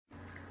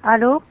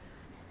Hello?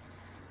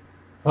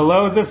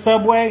 Hello, is this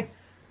Subway?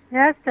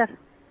 Yes, sir.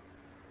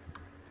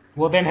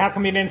 Well, then how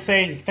come you didn't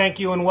say thank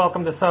you and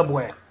welcome to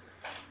Subway?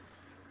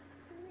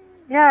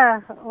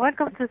 Yeah,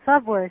 welcome to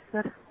Subway,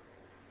 sir.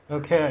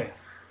 Okay,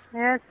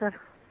 Yes, sir.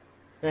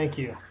 thank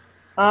you.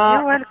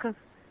 You're welcome.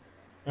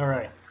 All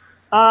right.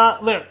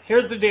 Look,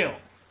 here's the deal.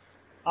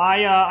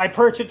 I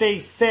purchased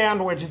a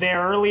sandwich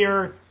there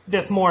earlier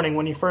this morning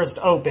when you first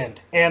opened,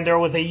 and there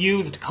was a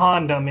used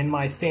condom in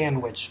my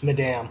sandwich,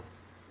 madame.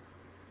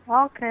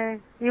 Okay.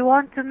 You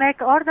want to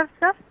make order,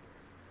 sir?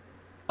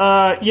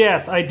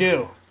 Yes, I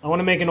do. I want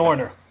to make an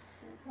order.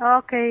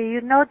 Okay,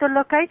 you know the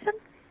location?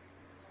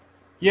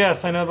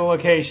 Yes, I know the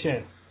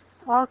location.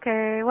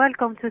 Okay,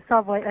 welcome to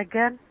Subway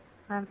again.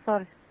 I'm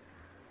sorry.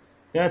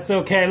 That's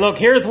okay. Look,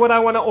 here's what I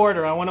want to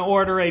order. I want to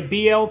order a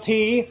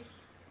BLT,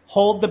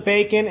 hold the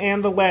bacon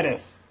and the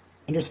lettuce.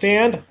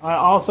 Understand? I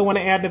also want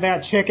to add to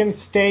that chicken,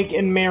 steak,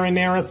 and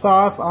marinara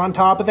sauce. On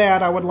top of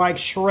that, I would like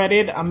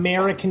shredded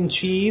American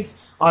cheese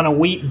on a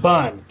wheat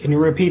bun. Can you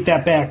repeat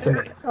that back to me?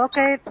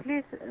 Okay,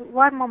 please,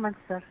 one moment,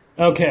 sir.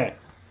 Okay.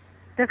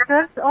 The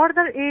first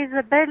order is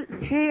a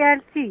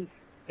BLT.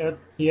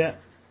 Yeah.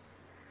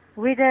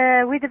 With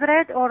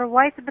bread or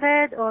white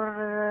bread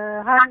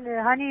or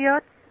honey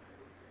oats?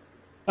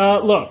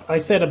 Look, I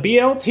said a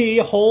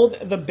BLT, hold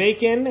the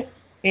bacon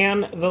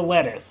and the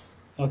lettuce.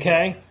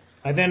 Okay?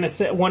 I then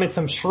wanted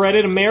some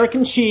shredded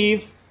American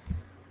cheese,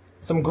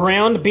 some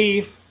ground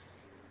beef,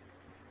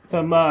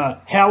 some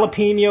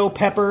jalapeno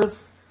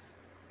peppers,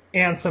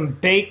 and some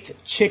baked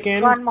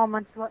chicken. One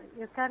moment.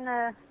 You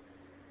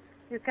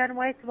can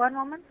wait 1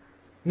 moment?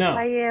 No.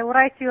 I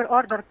write your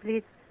order,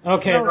 please.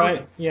 Okay, Slowly.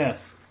 right.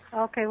 Yes.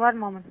 Okay, 1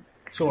 moment.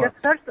 Sure.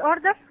 The first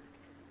order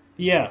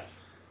Yes.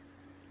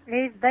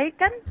 is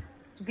bacon,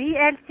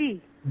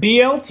 BLT.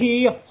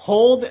 BLT,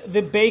 hold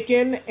the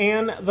bacon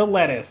and the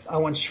lettuce. I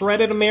want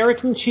shredded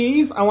American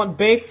cheese. I want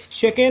baked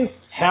chicken,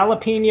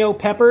 jalapeno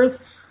peppers.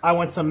 I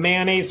want some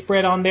mayonnaise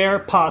spread on there,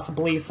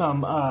 possibly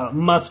some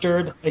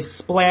mustard, a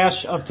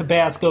splash of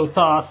Tabasco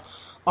sauce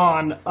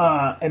on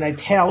an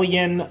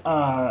Italian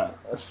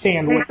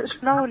sandwich. Please,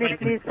 slowly,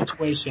 please.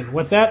 Situation.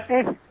 What's that?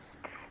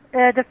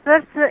 The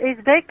first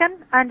is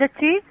bacon and the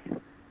cheese.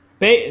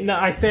 No,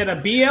 I said a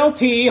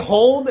BLT,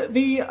 hold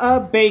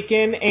the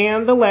bacon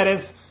and the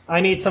lettuce. I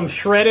need some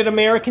shredded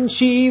American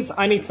cheese.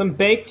 I need some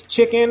baked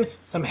chicken,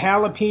 some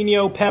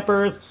jalapeno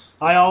peppers.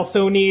 I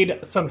also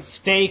need some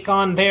steak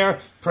on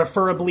there,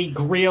 preferably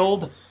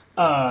grilled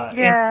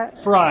and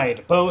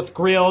fried. Both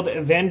grilled,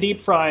 then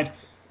deep fried.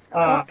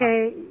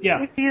 Okay.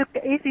 Yeah.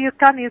 If you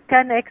come, you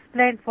can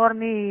explain for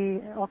me.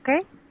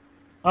 Okay.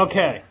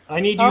 Okay. I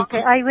need you.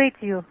 Okay. I wait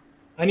you.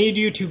 I need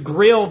you to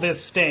grill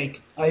this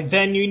steak.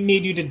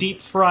 Need you to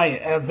deep fry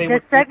it as they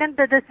would.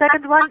 The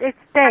second one is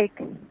steak.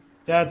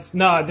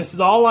 This is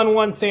all on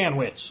one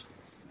sandwich.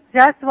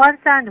 Just one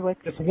sandwich.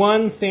 Just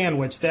one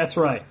sandwich, that's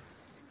right.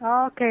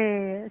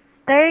 Okay.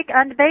 Steak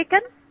and bacon?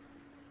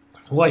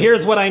 Well,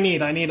 here's what I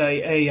need. I need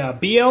a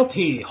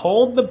BLT.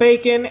 Hold the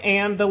bacon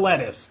and the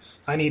lettuce.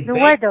 I need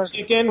baked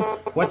chicken.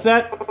 What's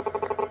that?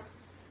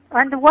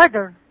 And the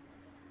water.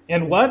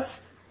 And what?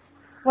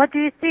 What do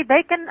you see?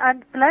 Bacon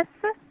and plus?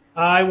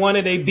 I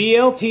wanted a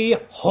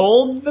BLT.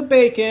 Hold the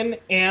bacon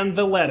and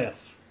the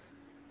lettuce.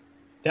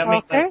 That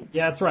makes sense.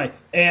 Yeah, that's right.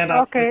 And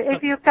okay,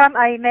 if you come,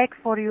 I make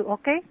for you,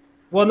 okay?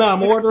 Well, no,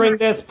 I'm ordering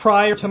this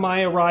prior to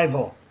my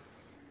arrival.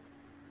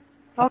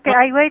 Okay,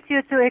 I wait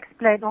you to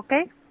explain,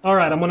 okay? All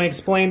right, I'm going to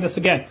explain this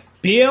again.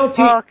 BLT.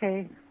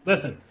 Okay.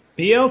 Listen,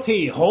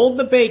 BLT, hold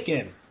the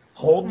bacon,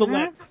 hold the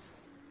lettuce.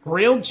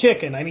 Grilled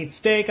chicken, I need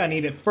steak, I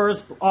need it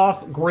first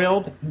off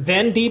grilled,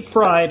 then deep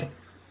fried,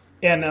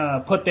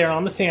 and put there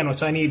on the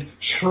sandwich. I need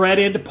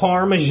shredded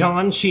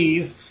Parmesan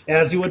cheese,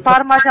 as you would put...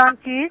 Parmesan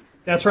cheese?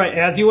 That's right,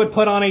 as you would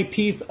put on a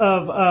piece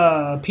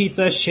of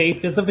pizza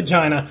shaped as a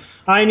vagina.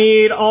 I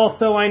need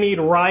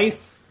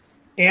rice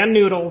and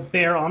noodles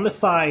there on the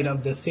side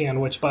of the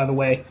sandwich, by the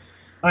way.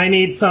 I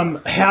need some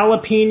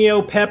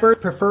jalapeno peppers,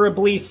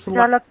 preferably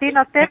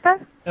jalapeno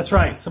peppers? That's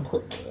right,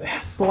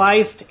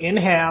 sliced in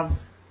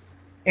halves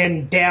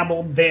and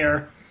dabbled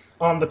there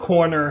on the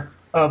corner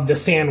of the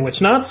sandwich.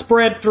 Not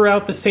spread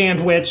throughout the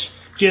sandwich,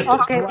 just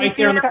right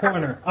there in the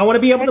corner. I want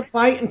to be able to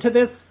bite into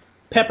this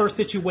pepper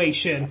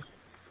situation.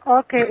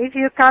 Okay, if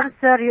you come,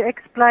 sir, you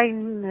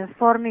explain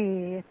for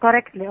me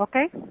correctly,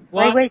 okay?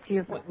 Well, I wait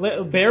you.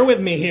 Bear with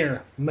me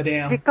here,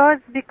 madame.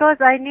 Because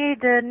I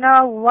need to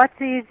know what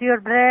is your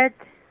bread,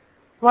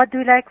 what do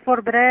you like for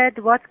bread,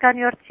 what kind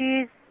your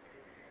cheese,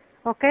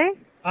 okay?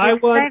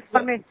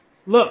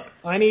 Look,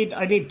 I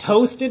need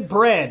toasted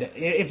bread.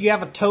 If you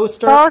have a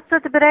toaster.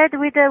 Toasted bread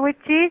with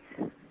cheese?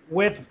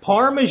 With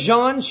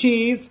Parmesan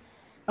cheese,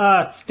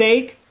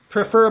 steak,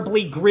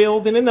 preferably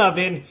grilled in an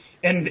oven,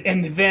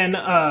 and then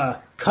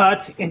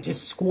cut into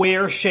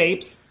square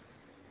shapes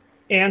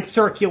and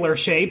circular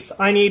shapes.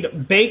 I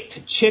need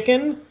baked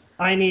chicken.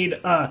 I need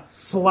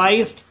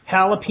sliced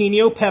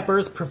jalapeno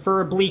peppers,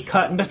 preferably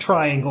cut into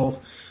triangles.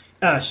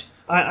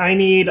 I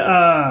need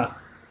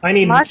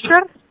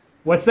mustard.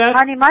 What's that?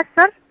 Honey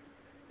mustard.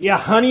 Yeah,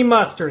 honey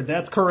mustard.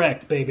 That's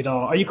correct, baby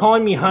doll. Are you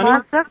calling me honey?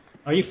 Mustard?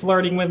 Are you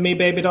flirting with me,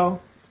 baby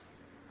doll?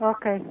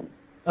 Okay.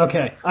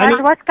 Okay.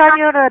 And what kind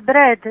your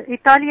bread?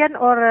 Italian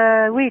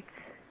or wheat?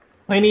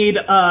 I need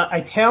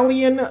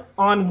Italian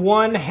on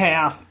one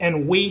half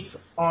and wheat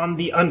on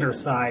the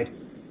underside.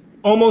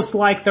 Almost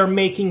like they're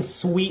making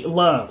sweet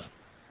love.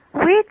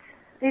 Wheat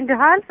in the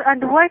half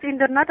and white in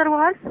the another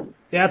half?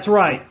 That's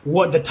right.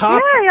 What the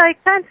top? Yeah, I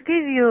can't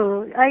give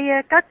you.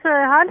 I cut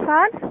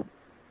half.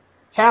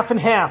 Half and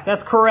half.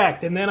 That's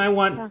correct. And then I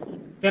want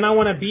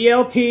a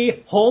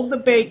BLT. Hold the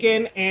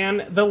bacon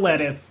and the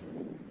lettuce.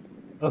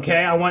 Okay.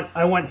 I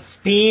want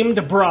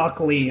steamed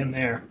broccoli in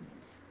there.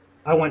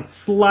 I want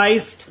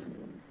sliced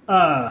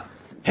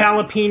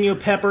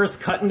jalapeno peppers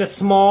cut into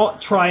small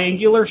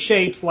triangular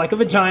shapes like a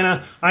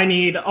vagina. I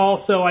need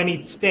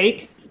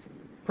steak,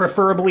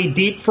 preferably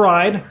deep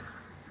fried.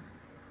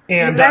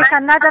 And like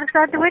another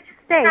sandwich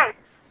steak.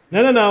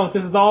 No.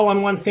 This is all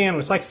on one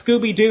sandwich, like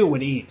Scooby-Doo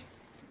would eat.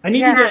 I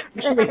need you to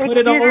actually put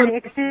it all in.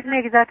 Excuse me,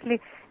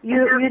 exactly.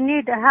 You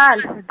need half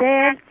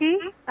BLT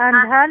and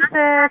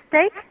half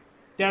steak?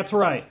 That's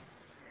right.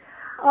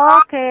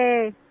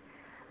 Okay.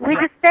 With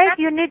the steak,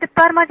 you need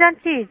Parmesan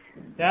cheese.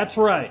 That's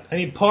right. I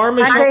need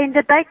Parmesan. And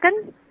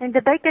in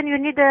the bacon, you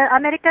need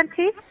American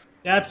cheese.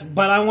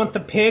 But I want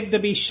the pig to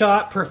be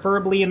shot,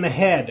 preferably in the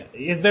head.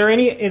 Is there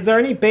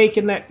any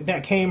bacon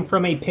that came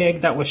from a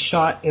pig that was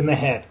shot in the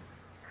head?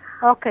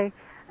 Okay.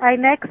 I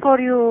make for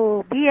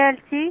you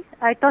BLT.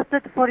 I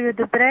toasted for you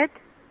the bread.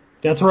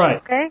 That's right.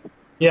 Okay.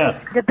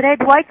 Yes. The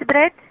bread, white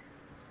bread.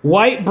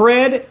 White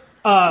bread.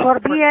 For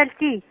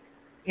BLT.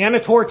 And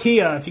a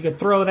tortilla. If you could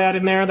throw that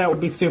in there, that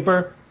would be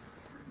super.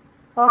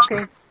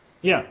 Okay.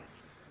 Yeah.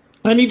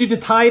 I need you to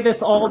tie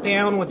this all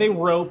down with a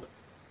rope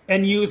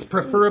and use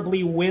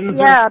preferably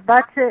Windsor. Yeah,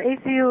 but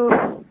if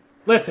you...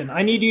 Listen,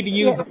 I need you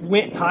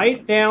to tie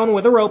it down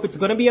with a rope. It's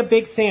going to be a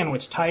big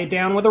sandwich. Tie it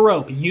down with a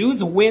rope.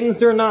 Use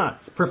Windsor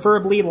knots,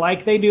 preferably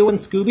like they do in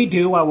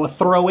Scooby-Doo. I will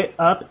throw it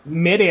up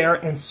midair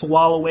and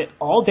swallow it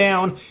all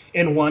down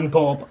in one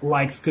gulp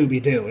like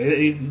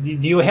Scooby-Doo.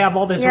 Do you have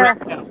all this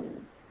written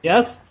down?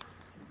 Yes?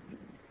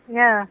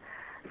 Yeah.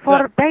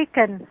 For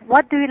bacon,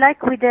 what do you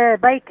like with the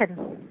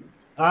bacon?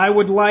 I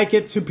would like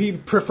it to be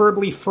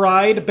preferably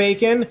fried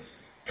bacon,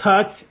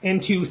 cut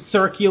into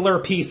circular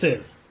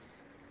pieces.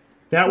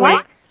 That way,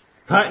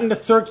 cut into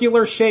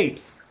circular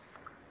shapes.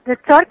 The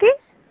turkey?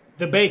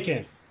 The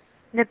bacon.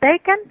 The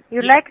bacon?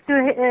 You like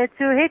to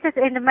heat it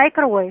in the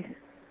microwave?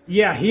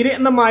 Yeah, heat it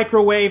in the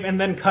microwave and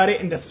then cut it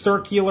into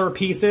circular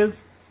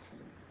pieces.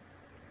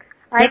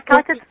 I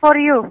cut it for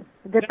you,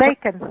 the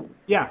bacon.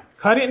 Yeah,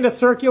 cut it into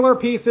circular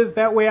pieces.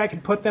 That way I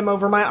can put them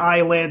over my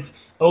eyelids,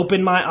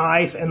 open my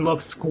eyes, and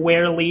look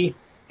squarely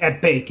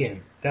at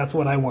bacon. That's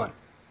what I want.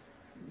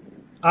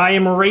 I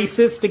am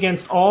racist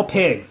against all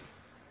pigs.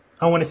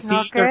 I want to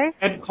see their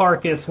dead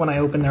carcass when I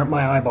open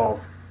my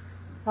eyeballs.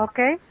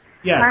 Okay.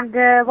 Yes.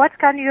 And what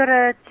kind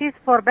your cheese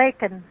for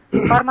bacon?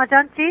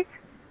 Parmesan cheese?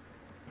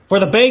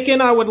 For the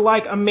bacon, I would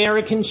like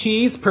American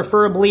cheese,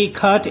 preferably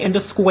cut into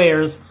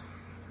squares.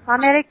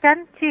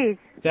 American cheese?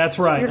 That's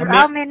right.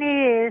 How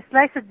many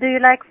slices do you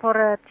like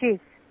for cheese?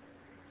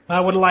 I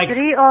would like...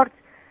 Three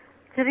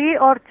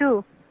or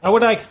two? I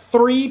would like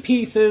 3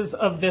 pieces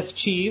of this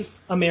cheese,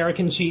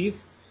 American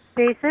cheese.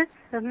 Pieces?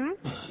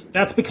 Mm-hmm.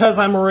 That's because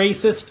I'm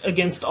racist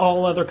against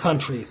all other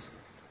countries.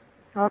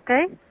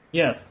 Okay.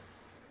 Yes.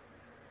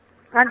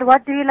 And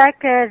what do you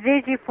like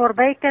veggie for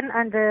bacon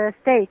and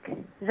steak?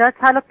 Just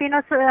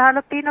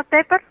jalapeno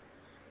pepper?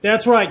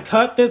 That's right.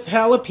 Cut this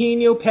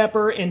jalapeno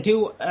pepper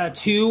into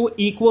 2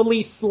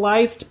 equally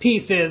sliced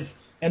pieces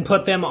and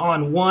put them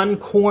on one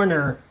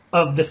corner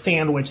of the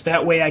sandwich.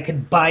 That way I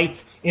could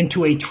bite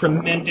into a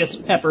tremendous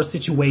pepper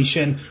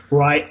situation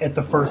right at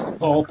the first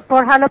gulp.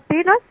 For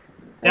jalapenos?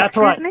 That's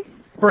right. Me?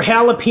 For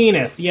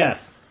jalapenos,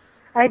 yes.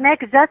 I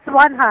make just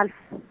one half.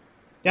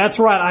 That's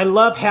right. I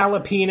love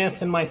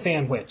jalapenos in my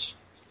sandwich.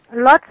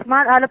 Lots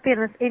more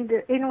jalapenos. In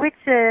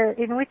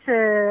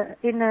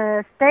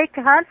steak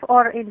half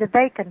or in the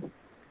bacon?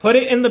 Put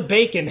it in the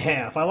bacon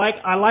half.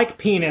 I like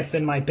penis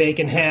in my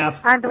bacon half.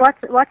 And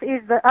what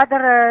is the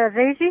other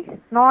veggie?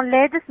 No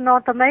lettuce, no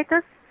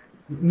tomatoes?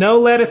 No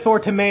lettuce or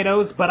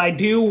tomatoes, but I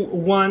do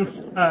want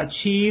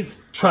cheese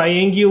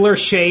triangular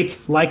shaped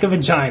like a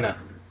vagina.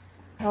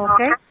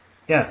 Okay.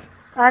 Yes.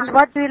 And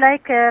what do you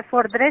like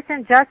for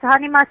dressing? Just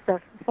honey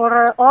mustard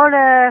for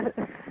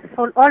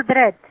all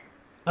bread.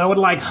 I would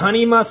like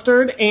honey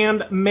mustard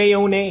and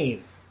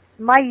mayonnaise.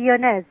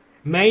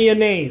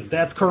 Mayonnaise,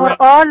 that's correct.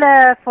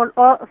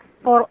 For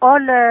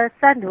all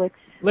sandwich.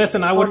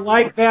 Listen, I would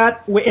like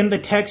that in the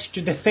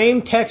texture, the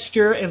same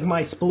texture as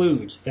my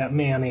splooge, that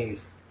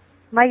mayonnaise.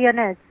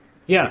 Mayonnaise.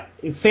 Yeah,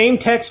 same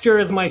texture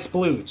as my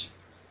splooge.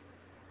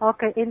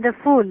 Okay, in the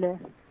full.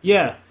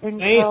 Yeah,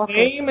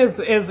 same as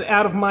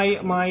out of my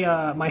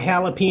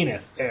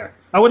jalapenos there.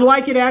 I would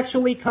like it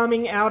actually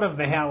coming out of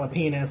the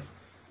jalapenos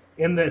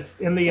in the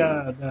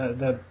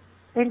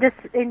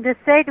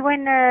side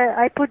when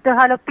I put the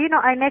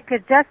jalapeno, I make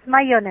just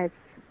mayonnaise.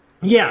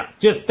 Yeah,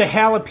 just the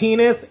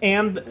jalapenos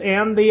and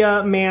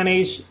the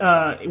mayonnaise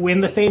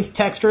in the same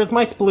texture as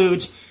my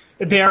splooge.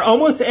 They're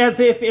almost as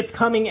if it's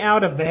coming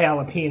out of the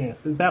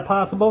jalapenos. Is that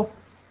possible?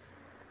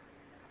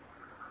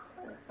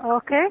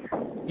 Okay.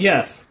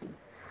 Yes.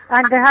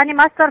 And the honey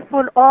mustard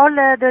for all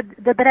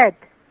the bread.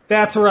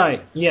 That's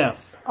right.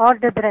 Yes. All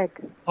the bread.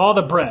 All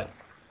the bread.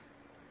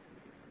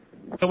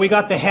 So we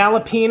got the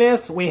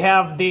jalapenos. We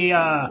have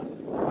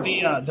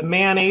the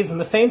mayonnaise in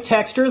the same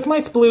texture as my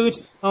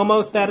splooge.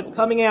 Almost that it's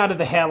coming out of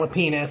the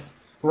jalapenos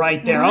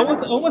right there.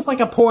 Almost like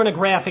a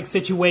pornographic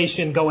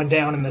situation going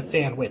down in the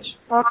sandwich.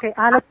 Okay.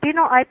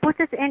 Jalapeno, I put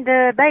it in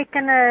the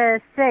bacon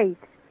side.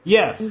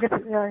 Yes. In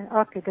the,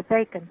 okay, the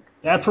bacon.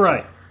 That's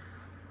right.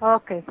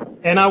 Okay.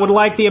 And I would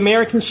like the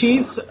American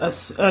cheese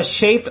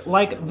shaped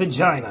like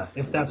vagina,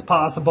 if that's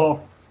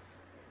possible.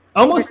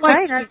 Almost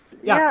vagina? like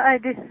yeah, I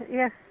did.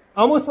 Yeah.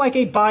 almost like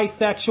a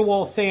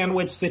bisexual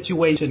sandwich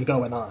situation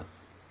going on.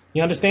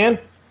 You understand?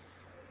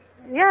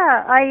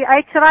 Yeah,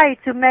 I try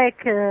to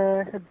make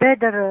a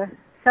better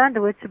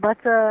sandwich,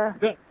 but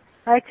Good.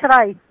 I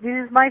try.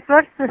 This is my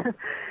first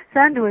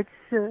sandwich.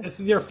 This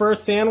is your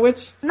first sandwich?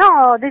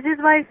 No, this is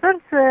my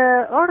first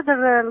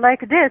order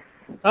like this.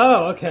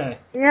 Oh, okay.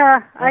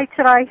 Yeah, I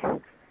try.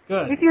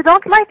 Good. If you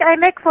don't like, I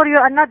make for you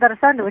another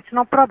sandwich,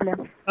 no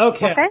problem.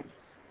 Okay. Okay?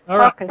 All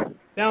right. Okay.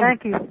 Sounds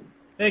Thank you.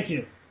 Thank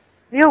you.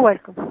 You're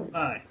welcome.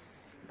 Bye.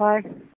 Bye.